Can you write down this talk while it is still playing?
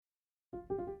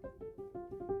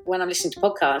when I'm listening to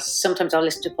podcasts, sometimes I'll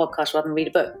listen to a podcast rather than read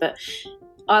a book, but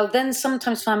I'll then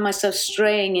sometimes find myself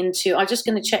straying into, I'm just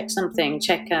going to check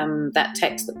that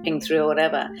text that pinged through or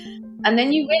whatever. And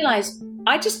then you realize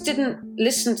I just didn't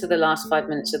listen to the last 5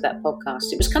 minutes of that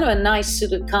podcast. It was kind of a nice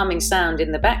sort of calming sound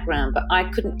in the background, but I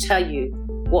couldn't tell you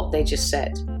what they just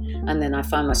said. And then I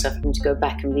find myself having to go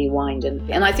back and rewind.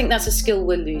 And I think that's a skill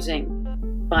we're losing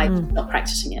by not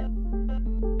practicing it.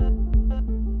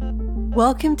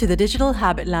 Welcome to the Digital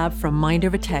Habit Lab from Mind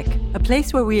Over Tech, a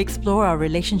place where we explore our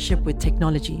relationship with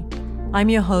technology. I'm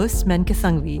your host, Menka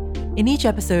Sangvi. In each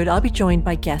episode, I'll be joined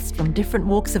by guests from different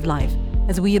walks of life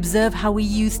as we observe how we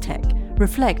use tech,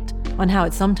 reflect on how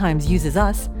it sometimes uses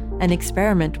us, and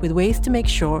experiment with ways to make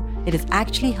sure it is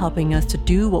actually helping us to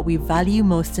do what we value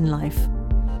most in life.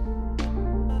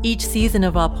 Each season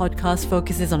of our podcast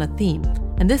focuses on a theme,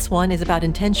 and this one is about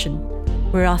intention.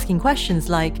 We're asking questions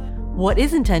like, what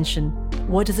is intention?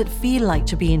 What does it feel like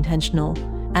to be intentional?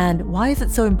 And why is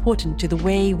it so important to the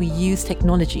way we use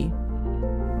technology?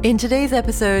 In today's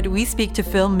episode, we speak to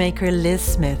filmmaker Liz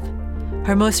Smith.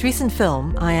 Her most recent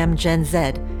film, I Am Gen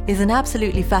Z, is an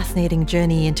absolutely fascinating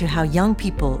journey into how young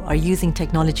people are using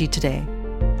technology today.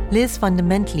 Liz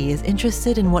fundamentally is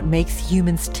interested in what makes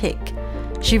humans tick.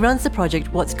 She runs the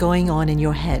project What's Going On in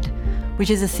Your Head, which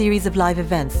is a series of live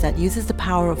events that uses the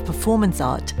power of performance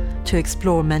art to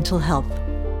explore mental health.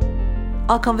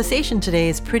 Our conversation today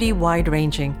is pretty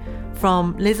wide-ranging,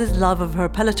 from Liz's love of her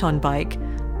Peloton bike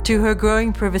to her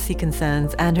growing privacy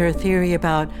concerns and her theory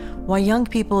about why young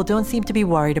people don't seem to be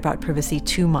worried about privacy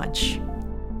too much.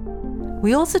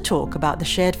 We also talk about the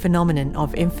shared phenomenon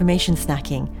of information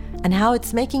snacking and how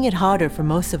it's making it harder for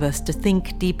most of us to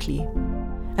think deeply.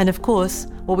 And of course,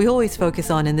 what we always focus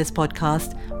on in this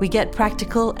podcast, we get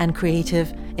practical and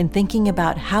creative in thinking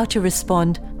about how to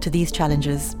respond to these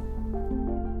challenges.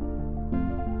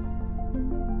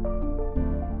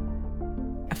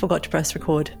 I forgot to press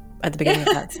record at the beginning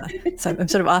of that. So I'm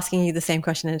sort of asking you the same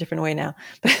question in a different way now.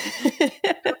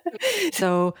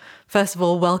 So first of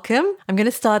all, welcome. I'm going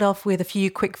to start off with a few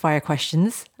quick-fire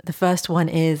questions. The first one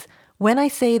is, when I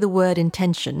say the word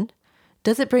intention,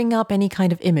 does it bring up any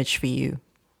kind of image for you?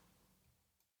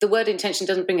 The word intention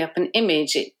doesn't bring up an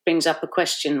image, it brings up a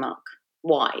question mark.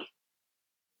 Why?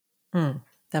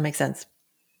 That makes sense.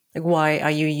 Like, why are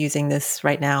you using this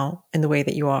right now in the way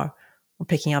that you are? Or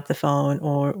picking up the phone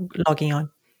or logging on?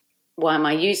 Why am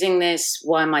I using this?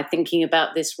 Why am I thinking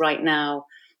about this right now?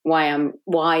 Why am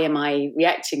I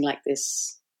reacting like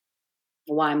this?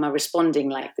 Why am I responding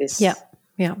like this? Yeah.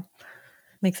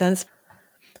 Makes sense.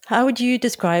 How would you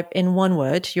describe in one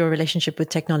word your relationship with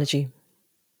technology?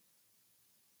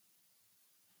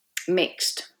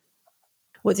 Mixed.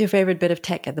 What's your favorite bit of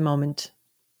tech at the moment?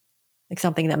 Like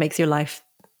something that makes your life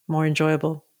more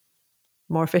enjoyable,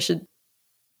 more efficient?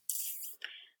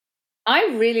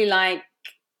 I really like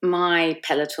my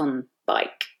Peloton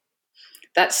bike.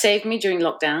 That saved me during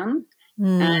lockdown.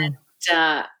 And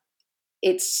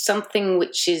it's something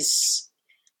which is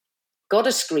got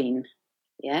a screen.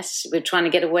 Yes, we're trying to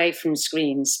get away from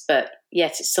screens, but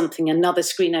yet it's another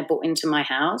screen I brought into my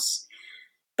house.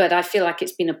 But I feel like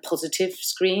it's been a positive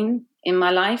screen in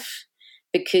my life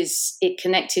because it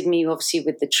connected me obviously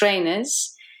with the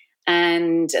trainers.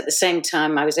 And at the same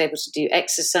time, I was able to do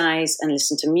exercise and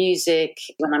listen to music.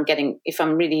 If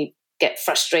I'm really get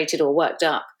frustrated or worked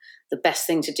up, the best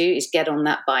thing to do is get on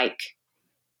that bike.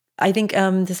 I think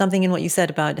there's something in what you said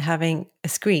about having a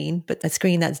screen, but a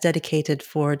screen that's dedicated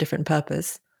for a different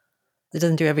purpose. It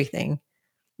doesn't do everything.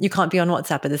 You can't be on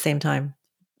WhatsApp at the same time.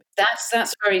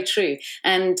 That's very true.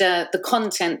 And the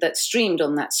content that's streamed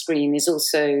on that screen is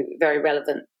also very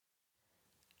relevant.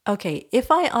 Okay,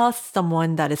 if I asked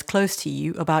someone that is close to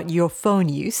you about your phone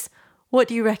use, what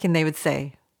do you reckon they would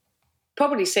say?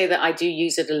 Probably say that I do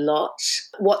use it a lot.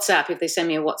 WhatsApp, if they send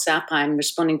me a WhatsApp, I'm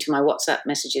responding to my WhatsApp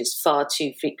messages far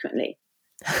too frequently.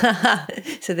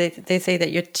 So they say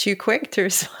that you're too quick to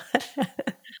respond.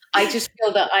 I just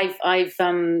feel that I've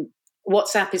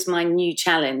WhatsApp is my new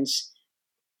challenge.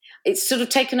 It's sort of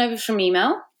taken over from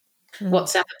email,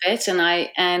 WhatsApp a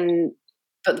bit,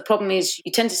 but the problem is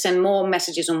you tend to send more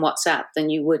messages on WhatsApp than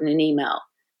you would in an email.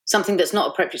 Something that's not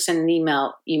appropriate to send an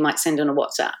email, you might send on a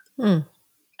WhatsApp.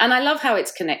 And I love how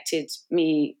it's connected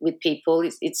me with people.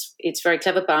 It's very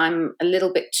clever, but I'm a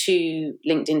little bit too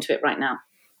linked into it right now.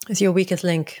 It's your weakest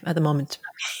link at the moment.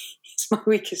 It's my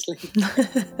weakest link.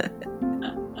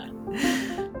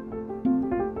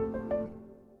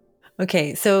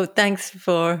 Okay, so thanks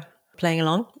for playing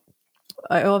along.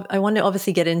 I want to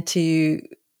obviously get into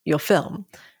your film.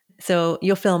 So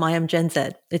your film, I Am Gen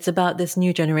Z, it's about this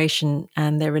new generation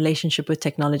and their relationship with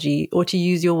technology, or to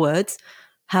use your words,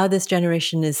 how this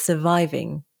generation is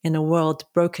surviving in a world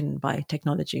broken by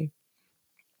technology.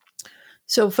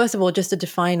 So first of all, just to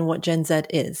define what Gen Z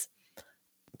is,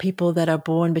 people that are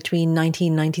born between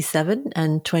 1997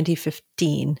 and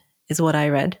 2015 is what I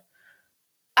read.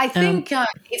 I think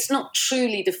it's not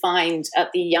truly defined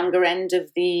at the younger end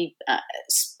of the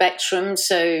spectrum.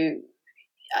 So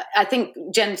I think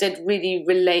Gen Z really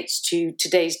relates to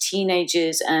today's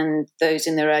teenagers and those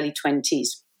in their early 20s.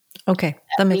 Okay,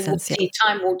 that makes sense. Yeah.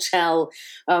 Time will tell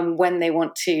when they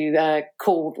want to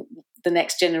call the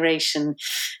next generation,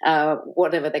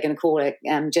 whatever they're going to call it,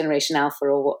 Generation Alpha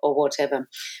or whatever.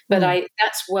 But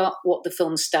that's what the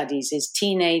film studies is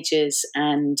teenagers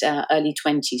and early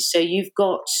 20s. So you've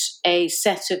got a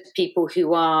set of people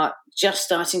who are just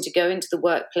starting to go into the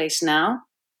workplace now,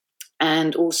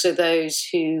 and also those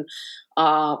who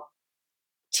are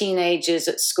teenagers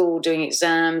at school doing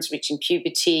exams, reaching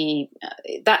puberty.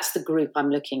 That's the group I'm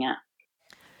looking at.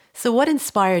 So what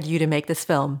inspired you to make this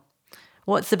film?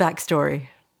 What's the backstory?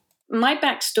 My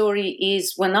backstory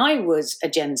is when I was a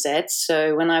Gen Z,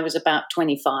 so when I was about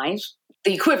 25,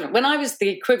 when I was the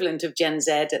equivalent of Gen Z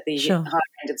at the higher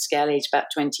end of the scale, age about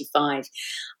 25,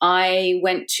 I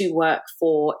went to work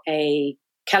for a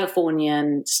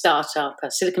Californian startup, a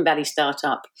Silicon Valley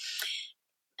startup,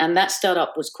 and that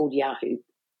startup was called Yahoo,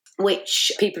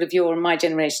 which people of your and my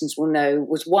generations will know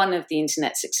was one of the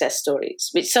internet success stories,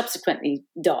 which subsequently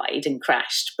died and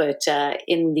crashed. But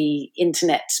in the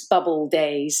internet bubble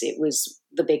days, it was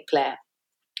the big player.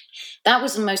 That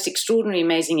was the most extraordinary,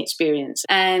 amazing experience.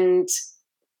 And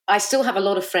I still have a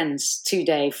lot of friends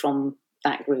today from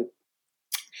that group.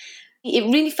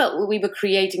 It really felt that we were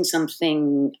creating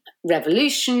something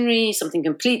revolutionary, something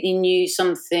completely new,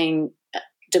 something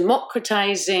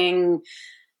democratizing,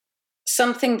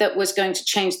 something that was going to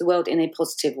change the world in a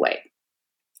positive way.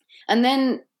 And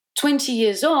then 20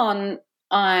 years on,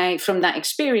 from that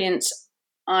experience,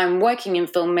 I'm working in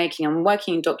filmmaking, I'm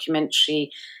working in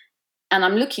documentary, and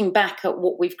I'm looking back at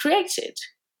what we've created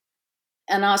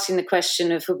and asking the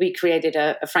question of, have we created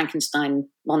a Frankenstein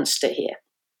monster here?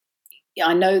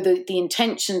 I know that the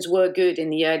intentions were good in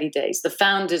the early days. The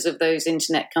founders of those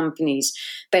internet companies,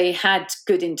 they had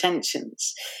good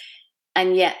intentions,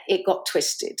 and yet it got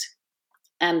twisted.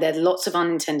 And there are lots of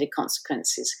unintended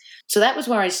consequences. So that was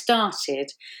where I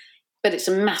started, but it's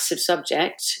a massive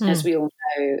subject, as we all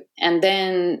know. And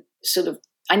then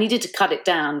I needed to cut it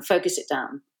down, focus it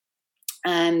down.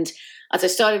 And as I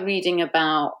started reading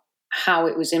about how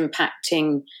it was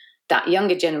impacting that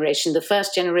younger generation, the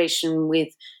first generation with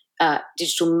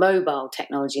digital mobile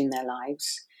technology in their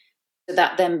lives,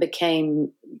 that then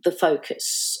became the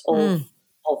focus of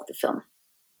the film.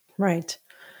 Right.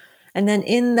 And then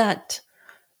in that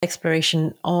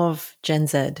exploration of Gen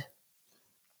Z,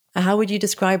 how would you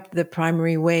describe the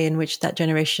primary way in which that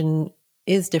generation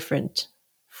is different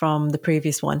from the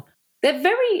previous one? They're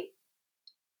very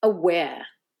aware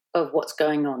of what's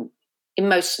going on in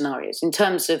most scenarios, in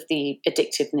terms of the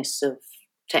addictiveness of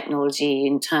technology,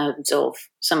 in terms of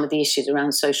some of the issues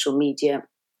around social media.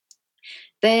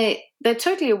 They're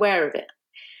totally aware of it.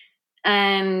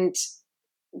 And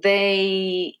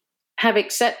they have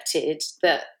accepted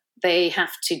that they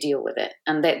have to deal with it,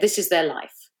 and that this is their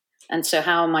life. And so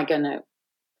how am I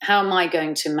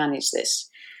going to manage this?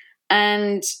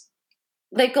 And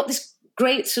they've got this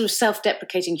great sort of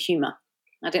self-deprecating humor.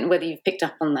 I don't know whether you've picked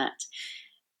up on that.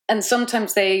 And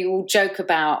sometimes they will joke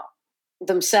about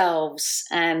themselves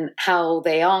and how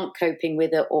they aren't coping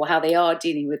with it or how they are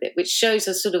dealing with it, which shows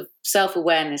a sort of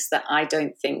self-awareness that I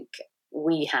don't think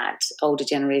older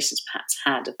generations perhaps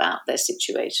had about their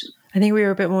situation. I think we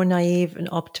were a bit more naive and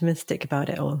optimistic about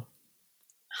it all.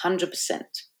 100%.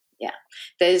 Yeah.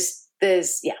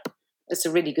 That's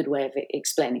a really good way of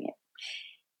explaining it.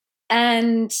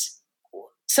 And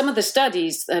some of the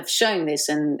studies have shown this,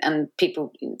 and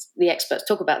people, the experts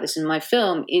talk about this in my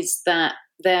film, is that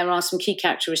there are some key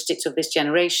characteristics of this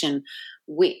generation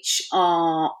which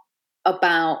are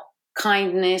about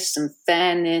kindness and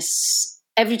fairness.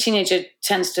 Every teenager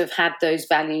tends to have had those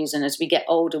values, and as we get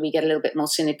older, we get a little bit more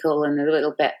cynical and a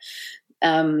little bit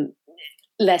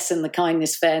less in the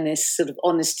kindness, fairness, sort of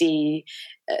honesty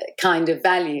kind of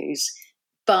values.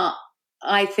 But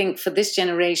I think for this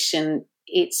generation,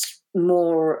 it's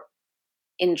more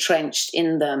entrenched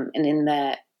in them and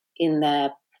in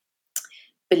their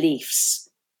beliefs.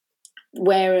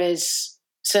 Whereas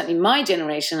certainly my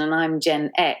generation, and I'm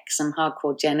Gen X, I'm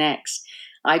hardcore Gen X,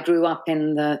 I grew up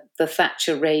in the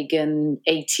Thatcher Reagan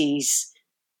 80s,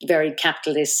 very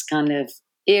capitalist kind of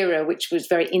era, which was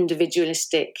very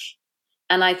individualistic.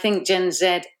 And I think Gen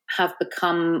Z have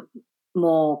become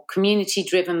more community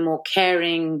driven, more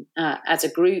caring as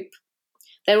a group.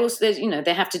 They're also,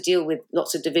 they have to deal with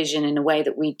lots of division in a way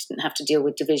that we didn't have to deal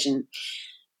with division.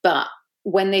 But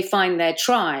when they find their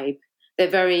tribe, they're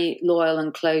very loyal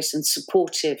and close and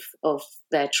supportive of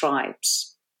their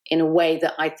tribes in a way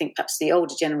that I think perhaps the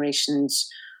older generations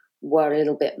were a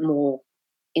little bit more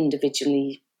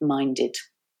individually minded.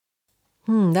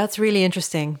 That's really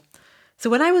interesting. So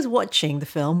when I was watching the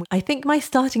film, I think my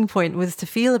starting point was to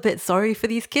feel a bit sorry for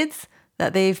these kids,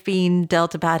 that they've been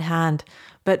dealt a bad hand.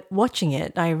 But watching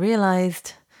it, I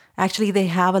realized actually they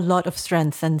have a lot of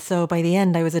strengths. And so by the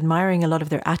end, I was admiring a lot of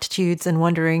their attitudes and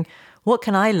wondering, what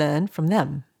can I learn from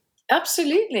them?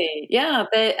 Absolutely. Yeah.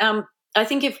 I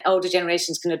think if older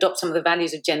generations can adopt some of the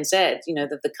values of Gen Z,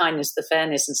 the kindness, the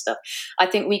fairness and stuff, I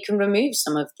think we can remove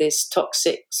some of this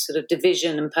toxic sort of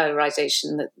division and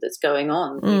polarization that's going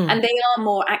on. And they are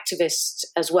more activist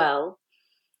as well,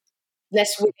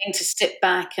 less willing to sit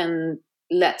back and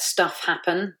let stuff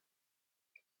happen.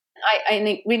 And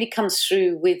it really comes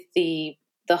through with the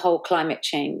whole climate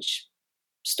change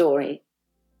story.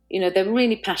 They're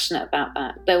really passionate about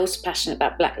that. They're also passionate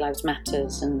about Black Lives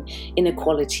Matters and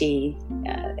inequality,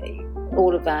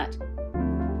 all of that.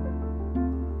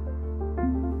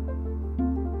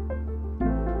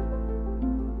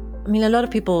 I mean, a lot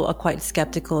of people are quite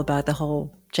skeptical about the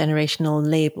whole generational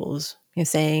labels. You're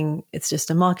saying it's just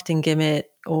a marketing gimmick,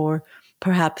 or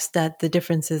perhaps that the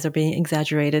differences are being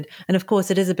exaggerated. And of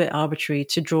course, it is a bit arbitrary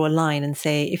to draw a line and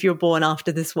say, if you're born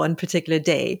after this one particular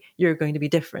day, you're going to be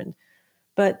different.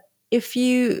 But if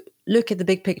you look at the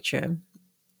big picture,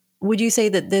 would you say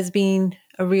that there's been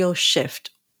a real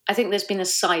shift? I think there's been a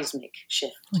seismic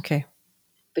shift. Okay.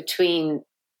 Between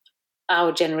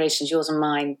our generations, yours and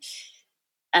mine,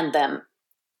 and them.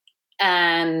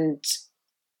 And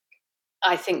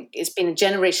I think it's been a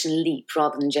generation leap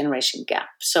rather than generation gap.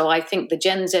 So I think the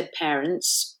Gen Z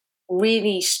parents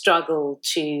really struggle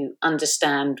to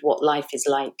understand what life is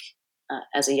like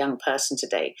as a young person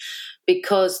today,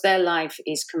 because their life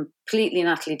is completely and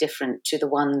utterly different to the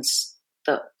ones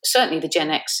that certainly the Gen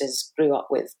Xers grew up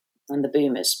with and the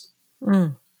boomers.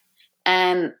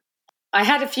 And I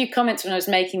had a few comments when I was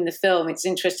making the film. It's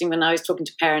interesting when I was talking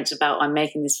to parents about I'm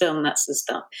making this film, that's the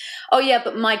stuff. Oh yeah,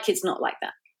 but my kid's not like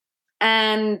that.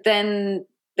 And then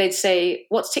they'd say,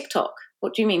 what's TikTok?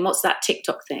 What do you mean? What's that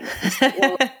TikTok thing?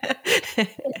 Well,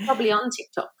 it's probably on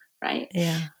TikTok, right?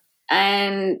 Yeah.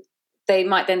 And they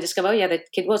might then discover, oh yeah, the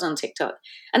kid was on TikTok.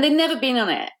 And they've never been on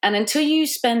it. And until you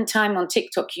spend time on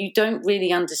TikTok, you don't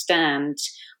really understand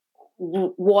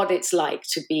what it's like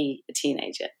to be a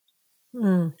teenager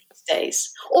these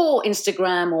days. Or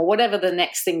Instagram or whatever the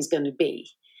next thing's going to be.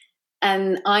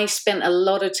 And I spent a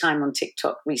lot of time on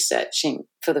TikTok researching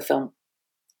for the film.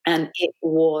 And it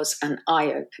was an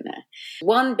eye-opener.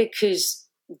 One, because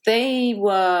they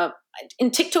were,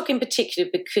 in TikTok in particular,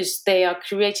 because they are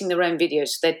creating their own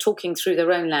videos. They're talking through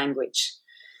their own language.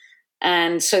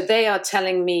 And so they are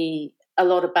telling me a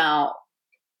lot about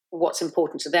what's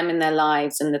important to them in their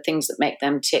lives and the things that make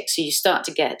them tick. So you start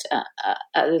to get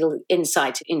a little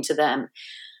insight into them.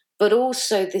 But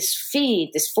also this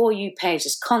feed, this For You page,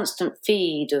 this constant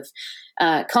feed of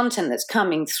content that's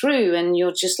coming through. And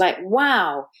you're just like,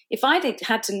 wow, if I'd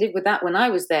had to live with that when I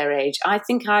was their age, I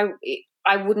think I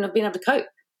wouldn't have been able to cope.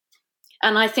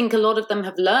 And I think a lot of them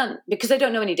have learned, because they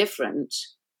don't know any different.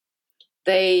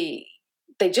 They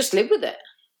just live with it.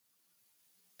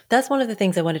 That's one of the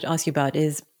things I wanted to ask you about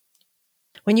is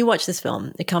when you watch this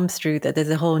film, it comes through that there's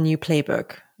a whole new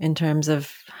playbook in terms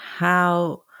of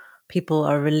how people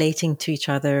are relating to each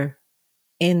other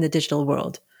in the digital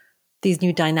world, these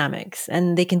new dynamics,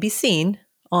 and they can be seen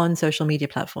on social media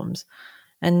platforms.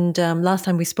 And last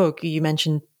time we spoke, you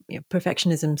mentioned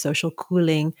perfectionism, social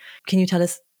cooling. Can you tell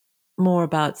us more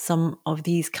about some of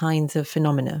these kinds of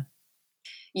phenomena?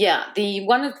 Yeah,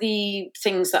 one of the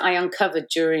things that I uncovered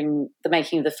during the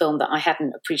making of the film that I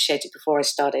hadn't appreciated before I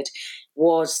started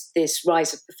was this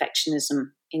rise of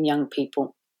perfectionism in young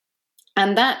people.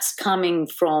 And that's coming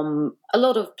from a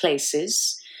lot of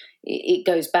places. It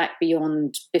goes back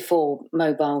before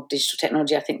mobile digital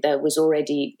technology. I think there was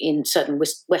already in certain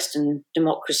Western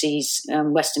democracies,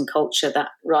 Western culture, that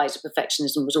rise of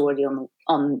perfectionism was already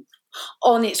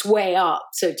on its way up,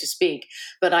 so to speak.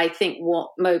 But I think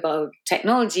what mobile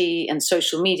technology and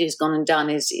social media has gone and done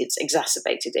is it's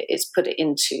exacerbated it. It's put it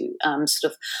into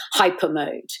sort of hyper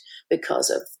mode because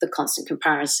of the constant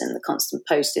comparison, the constant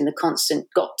posting, the constant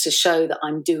got to show that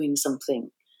I'm doing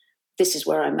something. This is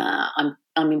where I'm at.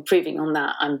 I'm improving on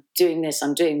that. I'm doing this.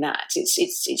 I'm doing that.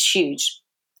 It's huge.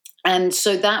 And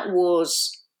so that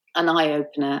was an eye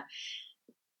opener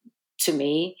to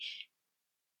me.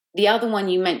 the other one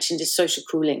you mentioned is social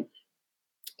cooling.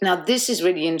 Now, this is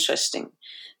really interesting.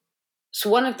 So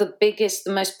one of the biggest,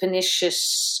 the most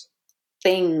pernicious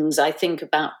things I think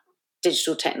about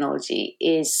digital technology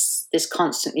is this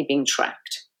constantly being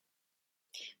tracked,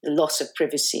 the loss of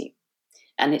privacy.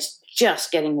 And it's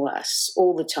just getting worse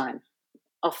all the time,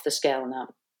 off the scale now.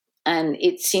 And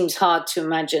it seems hard to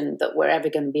imagine that we're ever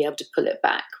going to be able to pull it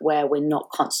back where we're not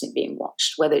constantly being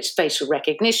watched, whether it's facial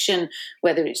recognition,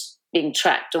 whether it's being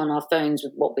tracked on our phones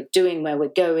with what we're doing, where we're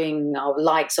going, our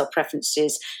likes, our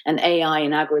preferences, and AI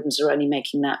and algorithms are only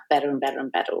making that better and better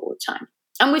and better all the time.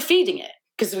 And we're feeding it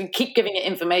because we keep giving it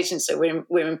information, so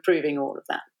we're improving all of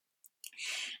that.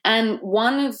 And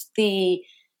one of the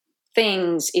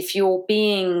things, if you're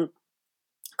being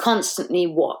constantly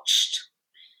watched,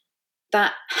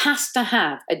 that has to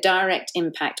have a direct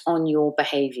impact on your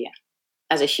behavior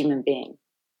as a human being.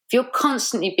 If you're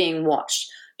constantly being watched,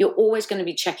 you're always going to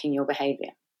be checking your behavior.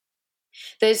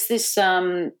 There's this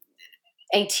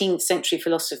 18th century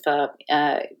philosopher,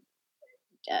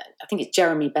 I think it's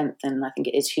Jeremy Bentham, I think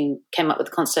it is, who came up with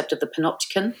the concept of the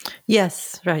panopticon.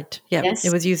 Yes, right. Yeah, yes.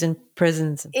 It was used in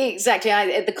prisons. Exactly.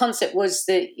 The concept was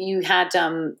that you had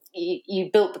you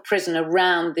built the prison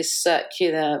around this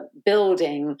circular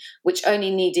building, which only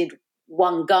needed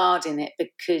one guard in it,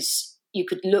 because you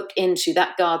could look into,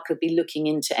 that guard could be looking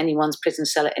into anyone's prison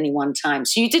cell at any one time.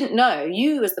 So you didn't know,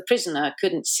 you as the prisoner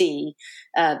couldn't see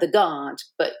the guard,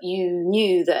 but you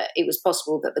knew that it was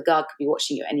possible that the guard could be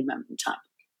watching you at any moment in time.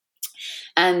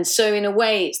 And so in a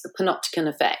way, it's the panopticon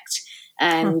effect.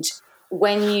 And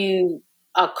when you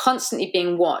are constantly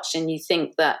being watched and you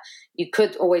think that you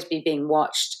could always be being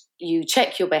watched, you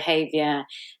check your behavior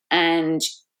and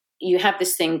you have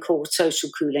this thing called social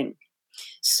cooling.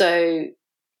 So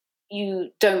you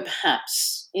don't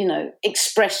perhaps,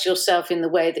 express yourself in the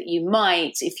way that you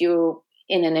might if you're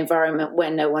in an environment where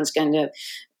no one's going to,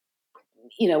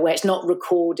 where it's not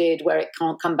recorded, where it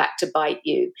can't come back to bite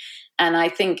you. And I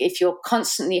think if you're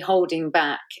constantly holding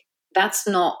back, that's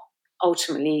not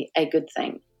ultimately a good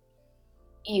thing.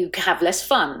 You have less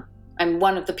fun. And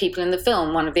one of the people in the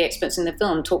film, one of the experts in the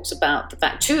film, talks about the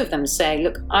fact, two of them say,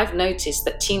 look, I've noticed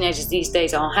that teenagers these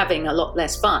days are having a lot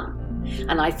less fun.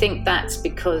 And I think that's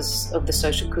because of the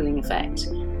social cooling effect.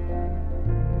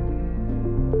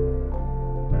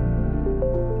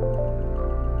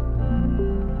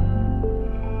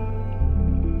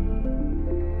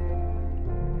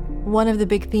 One of the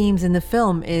big themes in the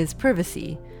film is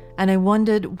privacy. And I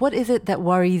wondered, what is it that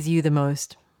worries you the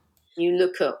most? You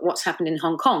look at what's happened in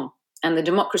Hong Kong and the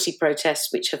democracy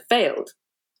protests which have failed.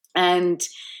 And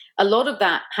a lot of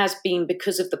that has been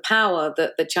because of the power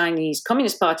that the Chinese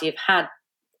Communist Party have had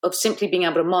of simply being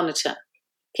able to monitor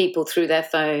people through their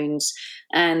phones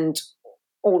and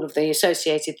all of the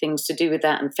associated things to do with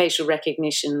that, and facial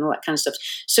recognition and all that kind of stuff.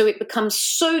 So it becomes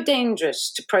so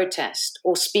dangerous to protest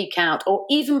or speak out or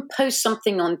even post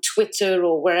something on Twitter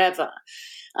or wherever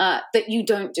that you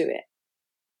don't do it.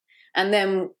 And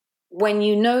then when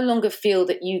you no longer feel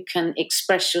that you can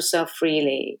express yourself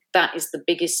freely, that is the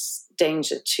biggest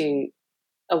danger to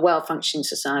a well-functioning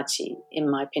society, in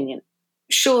my opinion.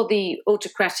 Sure, the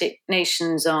autocratic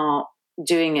nations are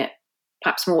doing it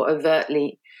perhaps more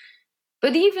overtly,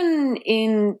 but even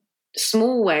in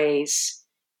small ways,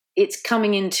 it's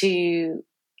coming into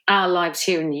our lives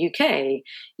here in the UK.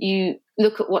 You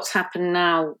look at what's happened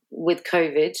now with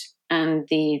COVID and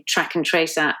the track and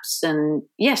trace apps, and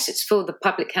yes, it's for the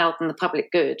public health and the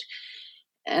public good.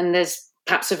 And there's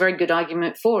perhaps a very good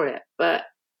argument for it, but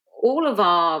all of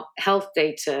our health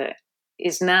data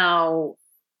is now,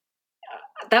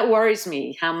 that worries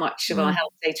me, how much of our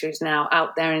health data is now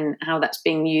out there and how that's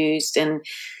being used. And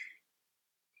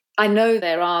I know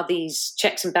there are these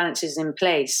checks and balances in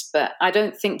place, but I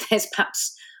don't think there's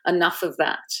perhaps enough of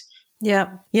that. Yeah,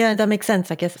 that makes sense.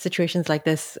 I guess situations like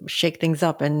this shake things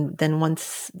up. And then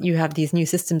once you have these new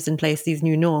systems in place, these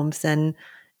new norms, then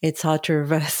it's hard to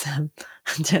reverse them,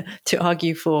 to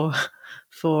argue for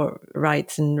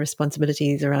rights and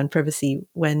responsibilities around privacy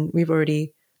when we've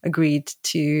already agreed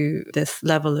to this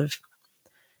level of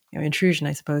intrusion,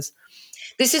 I suppose.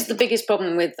 This is the biggest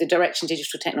problem with the direction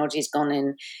digital technology has gone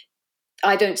in.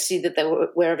 I don't see that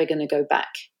we're ever going to go back.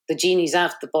 The genie's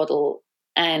out of the bottle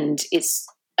and it's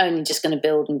only just going to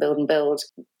build and build and build.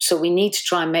 So we need to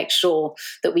try and make sure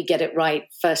that we get it right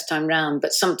first time round.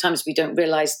 But sometimes we don't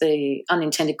realize the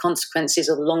unintended consequences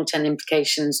or the long-term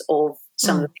implications of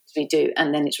some of the things we do.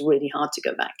 And then it's really hard to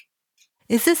go back.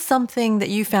 Is this something that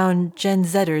you found Gen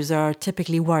Zers are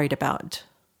typically worried about?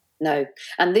 No.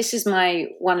 And this is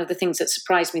one of the things that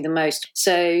surprised me the most.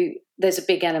 So there's a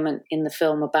big element in the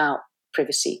film about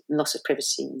privacy and loss of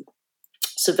privacy.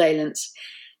 surveillance.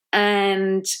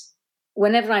 And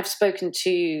whenever I've spoken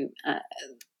to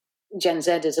Gen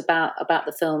Zers about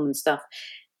the film and stuff,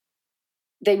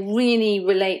 they really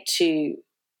relate to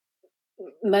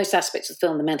most aspects of the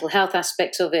film, the mental health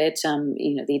aspects of it,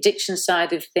 the addiction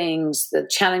side of things, the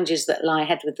challenges that lie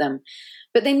ahead with them.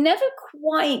 But they never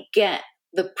quite get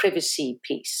the privacy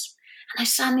piece. And I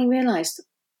suddenly realized,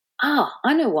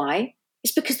 I know why.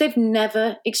 It's because they've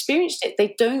never experienced it.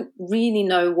 They don't really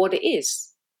know what it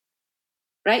is,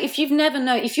 right? If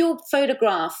your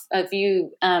photograph of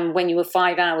you when you were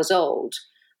 5 hours old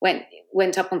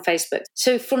went up on Facebook.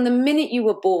 So from the minute you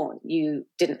were born, you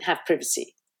didn't have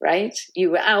privacy, right?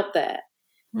 You were out there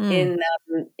in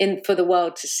for the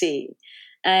world to see.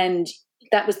 And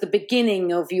that was the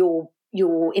beginning of your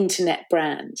internet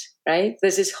brand, right?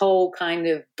 There's this whole kind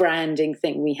of branding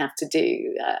thing we have to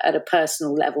do at a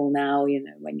personal level now,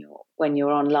 when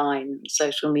you're online,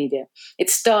 social media. It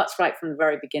starts right from the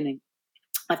very beginning.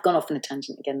 I've gone off on a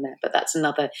tangent again there, but that's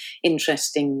another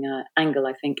interesting angle,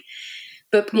 I think.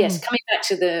 But yes, coming back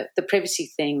to the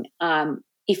privacy thing,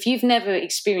 if you've never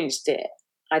experienced it,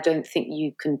 I don't think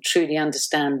you can truly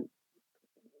understand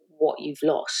what you've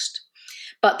lost.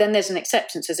 But then there's an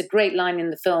acceptance. There's a great line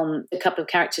in the film. A couple of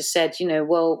characters said,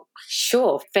 well,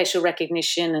 sure, facial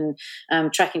recognition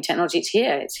and tracking technology,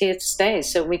 it's here to stay.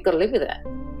 So we've got to live with it.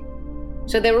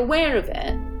 So they're aware of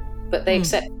it, but they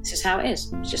accept this is how it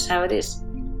is. It's just how it is.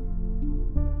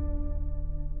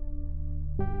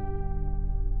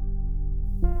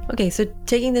 Okay, so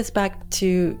taking this back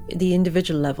to the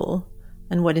individual level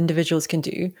and what individuals can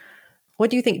do, what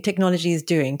do you think technology is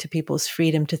doing to people's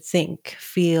freedom to think,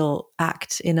 feel,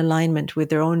 act in alignment with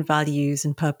their own values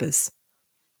and purpose?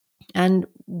 And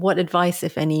what advice,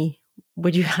 if any,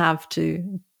 would you have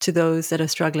to those that are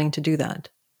struggling to do that?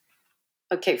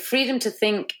 Okay, freedom to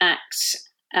think, act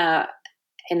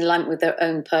in alignment with their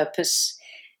own purpose.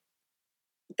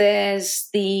 There's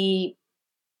the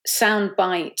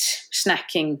soundbite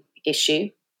snacking issue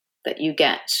that you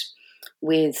get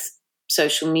with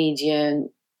social media,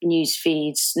 news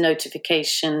feeds,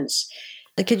 notifications.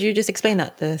 Could you just explain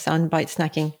that, the soundbite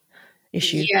snacking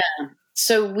issue? Yeah.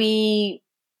 So we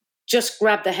just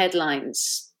grab the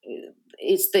headlines.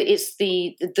 It's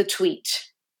the tweet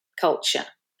culture.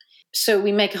 So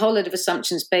we make a whole lot of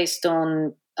assumptions based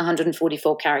on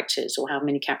 144 characters, or how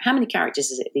many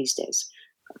characters is it these days?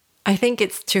 I think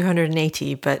it's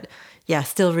 280, but yeah,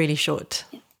 still really short.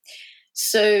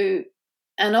 So,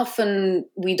 and often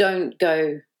we don't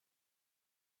go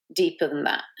deeper than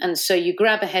that. And so you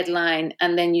grab a headline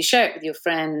and then you share it with your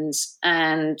friends,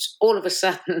 and all of a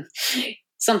sudden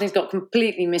something's got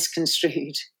completely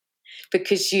misconstrued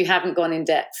because you haven't gone in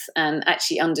depth and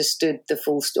actually understood the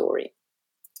full story.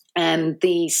 And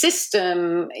the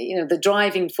system, the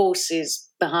driving forces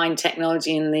behind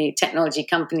technology and the technology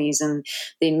companies and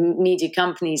the media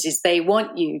companies is they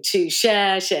want you to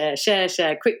share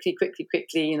quickly,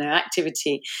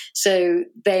 activity. So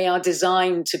they are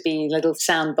designed to be little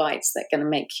sound bites that are going to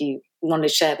make you want to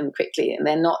share them quickly. And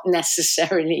they're not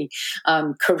necessarily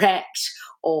correct,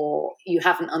 or you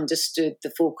haven't understood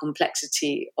the full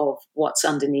complexity of what's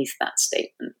underneath that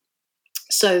statement.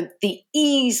 So the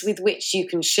ease with which you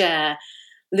can share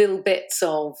little bits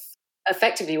of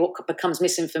effectively what becomes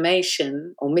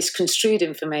misinformation or misconstrued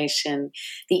information,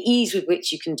 the ease with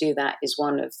which you can do that is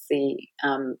one of the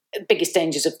biggest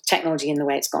dangers of technology in the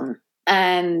way it's gone.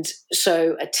 And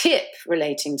so a tip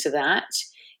relating to that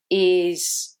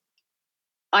is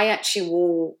I actually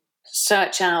will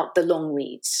search out the long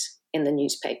reads in the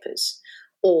newspapers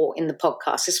or in the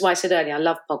podcast. This is why I said earlier, I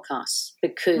love podcasts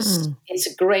because it's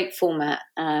a great format.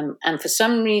 And for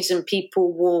some reason,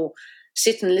 people will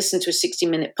sit and listen to a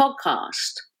 60-minute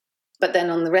podcast, but then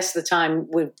on the rest of the time,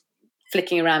 we're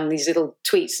flicking around these little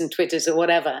tweets and Twitters or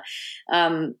whatever.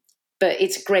 But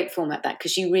it's a great format, that,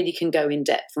 because you really can go in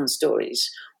depth on stories.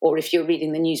 Or if you're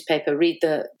reading the newspaper, read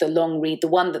the long read, the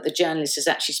one that the journalist has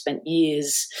actually spent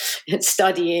years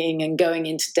studying and going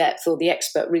into depth, or the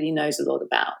expert really knows a lot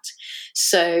about.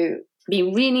 So be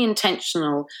really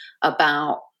intentional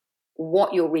about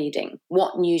what you're reading,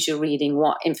 what news you're reading,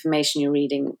 what information you're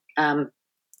reading,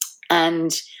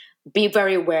 and be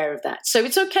very aware of that. So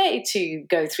it's okay to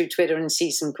go through Twitter and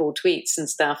see some cool tweets and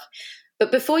stuff,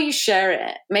 but before you share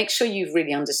it, make sure you've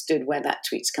really understood where that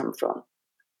tweet's come from.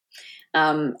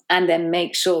 And then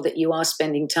make sure that you are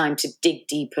spending time to dig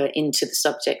deeper into the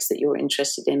subjects that you're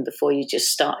interested in before you just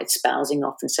start espousing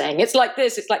off and saying, it's like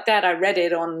this, it's like that, I read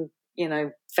it on,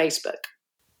 Facebook.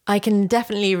 I can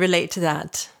definitely relate to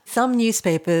that. Some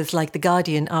newspapers, like The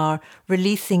Guardian, are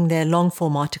releasing their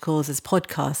long-form articles as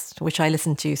podcasts, which I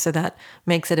listen to, so that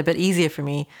makes it a bit easier for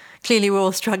me. Clearly, we're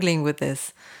all struggling with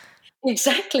this.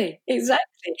 Exactly.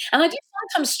 And I do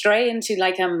sometimes stray into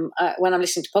when I'm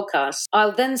listening to podcasts,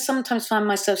 I'll then sometimes find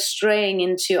myself straying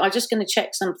into, I'm just going to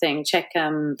check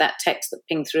that text that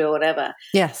pinged through or whatever.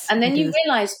 Yes. And then you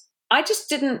realize I just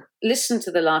didn't listen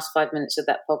to the last 5 minutes of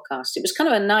that podcast. It was kind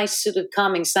of a nice sort of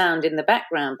calming sound in the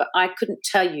background, but I couldn't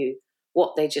tell you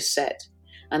what they just said.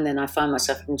 And then I find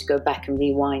myself having to go back and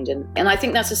rewind. And I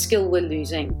think that's a skill we're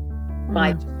losing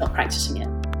by not practicing it.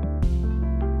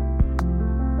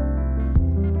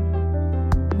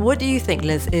 What do you think,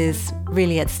 Liz, is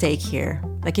really at stake here?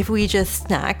 Like if we just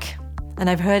snack, and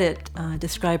I've heard it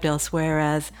described elsewhere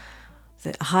as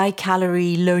the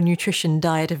high-calorie, low-nutrition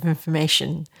diet of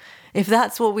information. If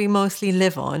that's what we mostly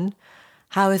live on,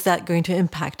 how is that going to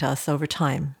impact us over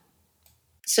time?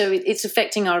 So it's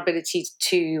affecting our ability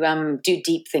to do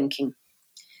deep thinking.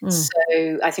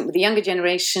 So I think with the younger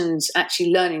generations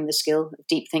actually learning the skill of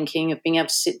deep thinking, of being able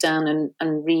to sit down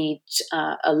and read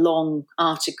a long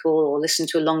article or listen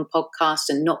to a long podcast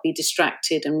and not be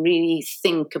distracted and really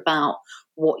think about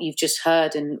what you've just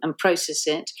heard and process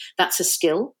it, that's a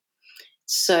skill.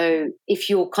 So if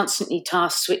you're constantly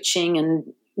task switching and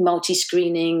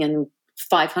multi-screening and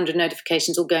 500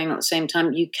 notifications all going on at the same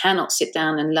time, you cannot sit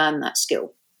down and learn that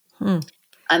skill.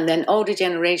 And then older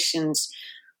generations,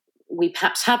 we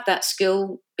perhaps have that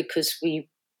skill because we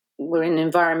were in an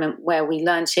environment where we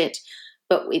learnt it,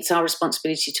 but it's our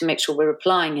responsibility to make sure we're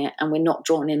applying it and we're not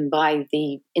drawn in by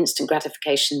the instant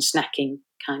gratification, snacking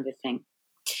kind of thing.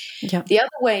 Yeah. The other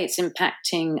way it's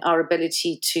impacting our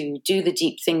ability to do the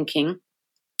deep thinking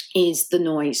is the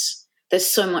noise. There's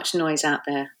so much noise out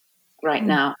there right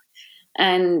now.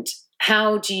 And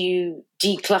how do you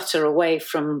declutter away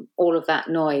from all of that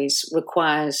noise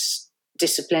requires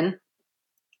discipline.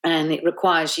 And it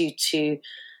requires you to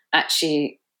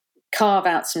actually carve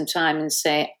out some time and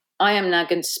say, I am now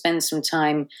going to spend some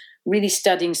time really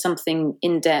studying something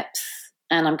in depth,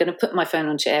 and I'm going to put my phone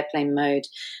onto airplane mode,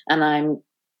 and I'm,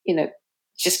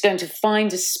 just going to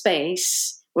find a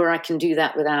space where I can do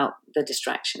that without the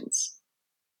distractions.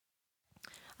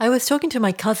 I was talking to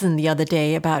my cousin the other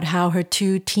day about how her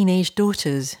 2 teenage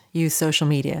daughters use social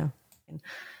media.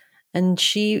 And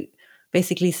she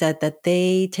basically said that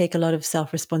they take a lot of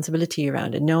self-responsibility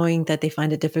around it, knowing that they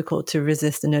find it difficult to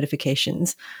resist the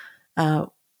notifications. And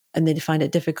they find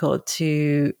it difficult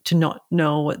to not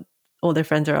know what all their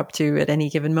friends are up to at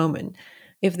any given moment.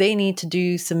 If they need to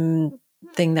do something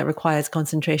that requires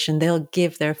concentration, they'll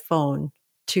give their phone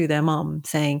to their mom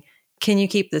saying, can you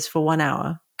keep this for 1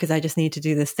 hour? Because I just need to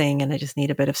do this thing and I just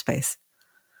need a bit of space.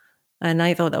 And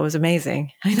I thought that was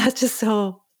amazing. I mean, that's just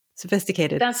so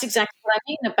sophisticated. That's exactly what I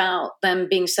mean about them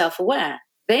being self-aware.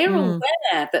 They're aware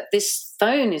that this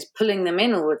phone is pulling them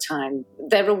in all the time.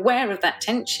 They're aware of that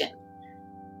tension,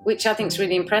 which I think is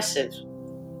really impressive.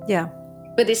 Yeah.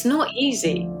 But it's not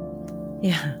easy.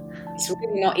 Yeah. It's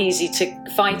really not easy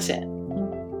to fight it.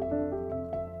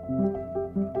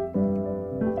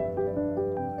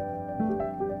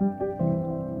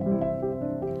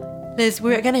 Liz,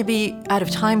 we're going to be out of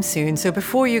time soon. So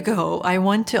before you go, I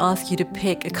want to ask you to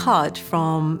pick a card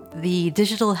from the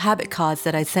digital habit cards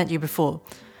that I sent you before.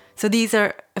 So these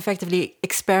are effectively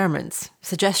experiments,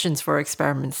 suggestions for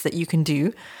experiments that you can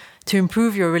do to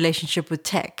improve your relationship with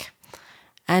tech.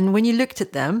 And when you looked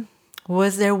at them,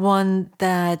 was there one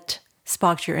that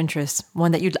sparked your interest,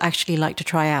 one that you'd actually like to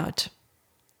try out?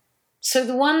 So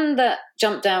the one that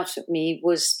jumped out at me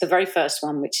was the very first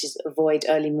one, which is avoid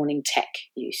early morning tech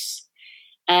use.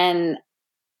 And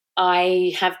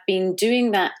I have been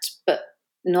doing that, but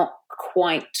not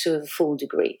quite to a full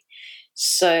degree.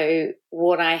 So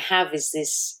what I have is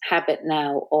this habit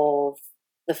now of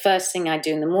the first thing I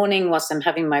do in the morning whilst I'm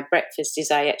having my breakfast is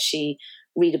I actually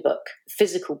read a book, a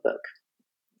physical book.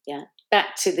 Yeah.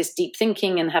 Back to this deep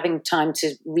thinking and having time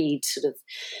to read sort of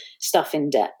stuff in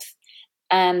depth.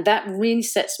 And that really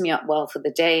sets me up well for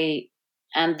the day.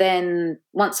 And then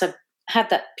once I've had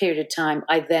that period of time,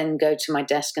 I then go to my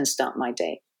desk and start my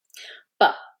day.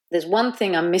 But there's one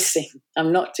thing I'm missing,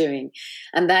 I'm not doing,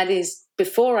 and that is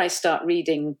before I start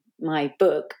reading my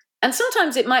book, and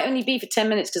sometimes it might only be for 10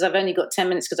 minutes because I've only got 10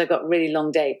 minutes because I've got a really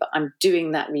long day, but I'm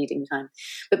doing that reading time.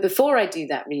 But before I do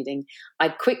that reading, I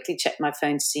quickly check my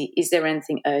phone to see, is there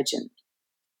anything urgent?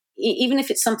 Even if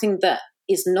it's something that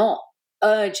is not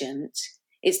urgent,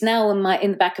 it's now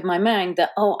in the back of my mind that,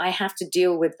 I have to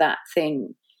deal with that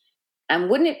thing. And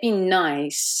wouldn't it be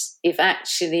nice if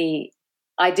actually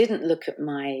I didn't look at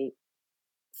my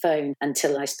phone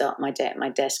until I start my day at my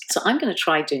desk. So I'm going to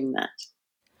try doing that.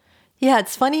 Yeah,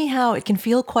 it's funny how it can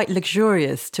feel quite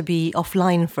luxurious to be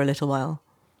offline for a little while.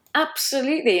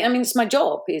 Absolutely. I mean, it's my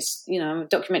job. I'm a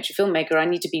documentary filmmaker. I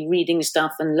need to be reading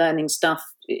stuff and learning stuff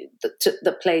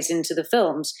that plays into the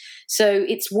films. So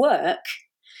it's work,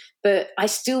 but I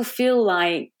still feel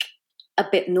like a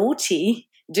bit naughty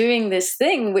doing this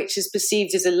thing, which is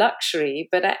perceived as a luxury,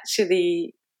 but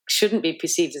actually shouldn't be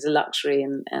perceived as a luxury.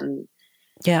 And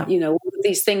yeah, all of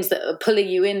these things that are pulling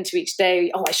you into each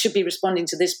day. Oh, I should be responding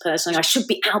to this person. I should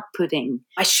be outputting.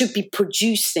 I should be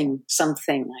producing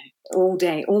something all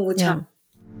day, all the time.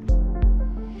 Yeah.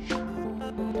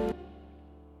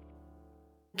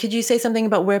 Could you say something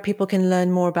about where people can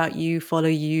learn more about you, follow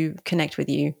you, connect with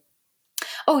you?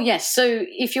 Oh, yes. So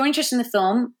if you're interested in the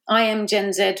film,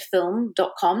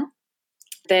 imgenzfilm.com.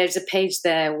 There's a page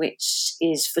there which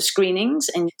is for screenings.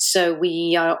 And so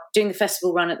we are doing the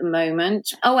festival run at the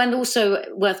moment. Oh, and also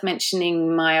worth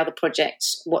mentioning my other project,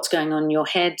 What's Going On in Your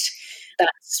Head.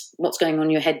 That's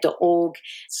what'sgoingonyourhead.org.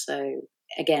 So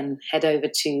again, head over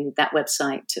to that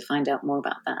website to find out more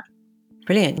about that.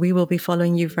 Brilliant. We will be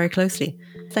following you very closely.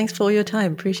 Thanks for all your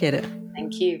time. Appreciate it.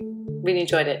 Thank you. Really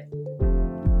enjoyed it.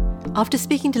 After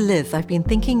speaking to Liz, I've been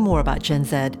thinking more about Gen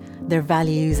Z, their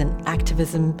values and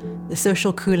activism, the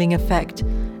social cooling effect,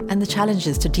 and the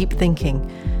challenges to deep thinking.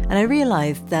 And I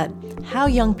realized that how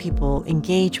young people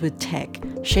engage with tech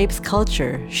shapes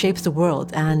culture, shapes the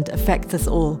world, and affects us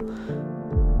all.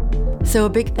 So a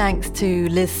big thanks to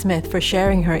Liz Smith for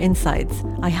sharing her insights.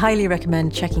 I highly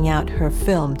recommend checking out her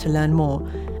film to learn more.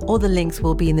 All the links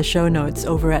will be in the show notes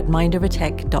over at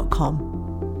mindovertech.com.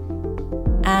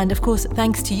 And of course,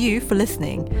 thanks to you for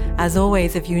listening. As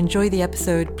always, if you enjoy the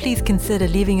episode, please consider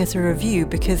leaving us a review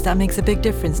because that makes a big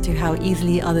difference to how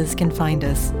easily others can find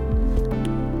us.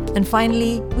 And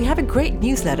finally, we have a great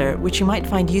newsletter which you might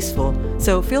find useful,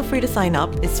 so feel free to sign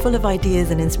up. It's full of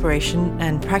ideas and inspiration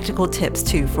and practical tips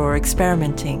too for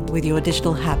experimenting with your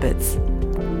digital habits.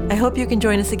 I hope you can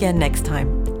join us again next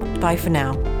time. Bye for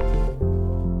now.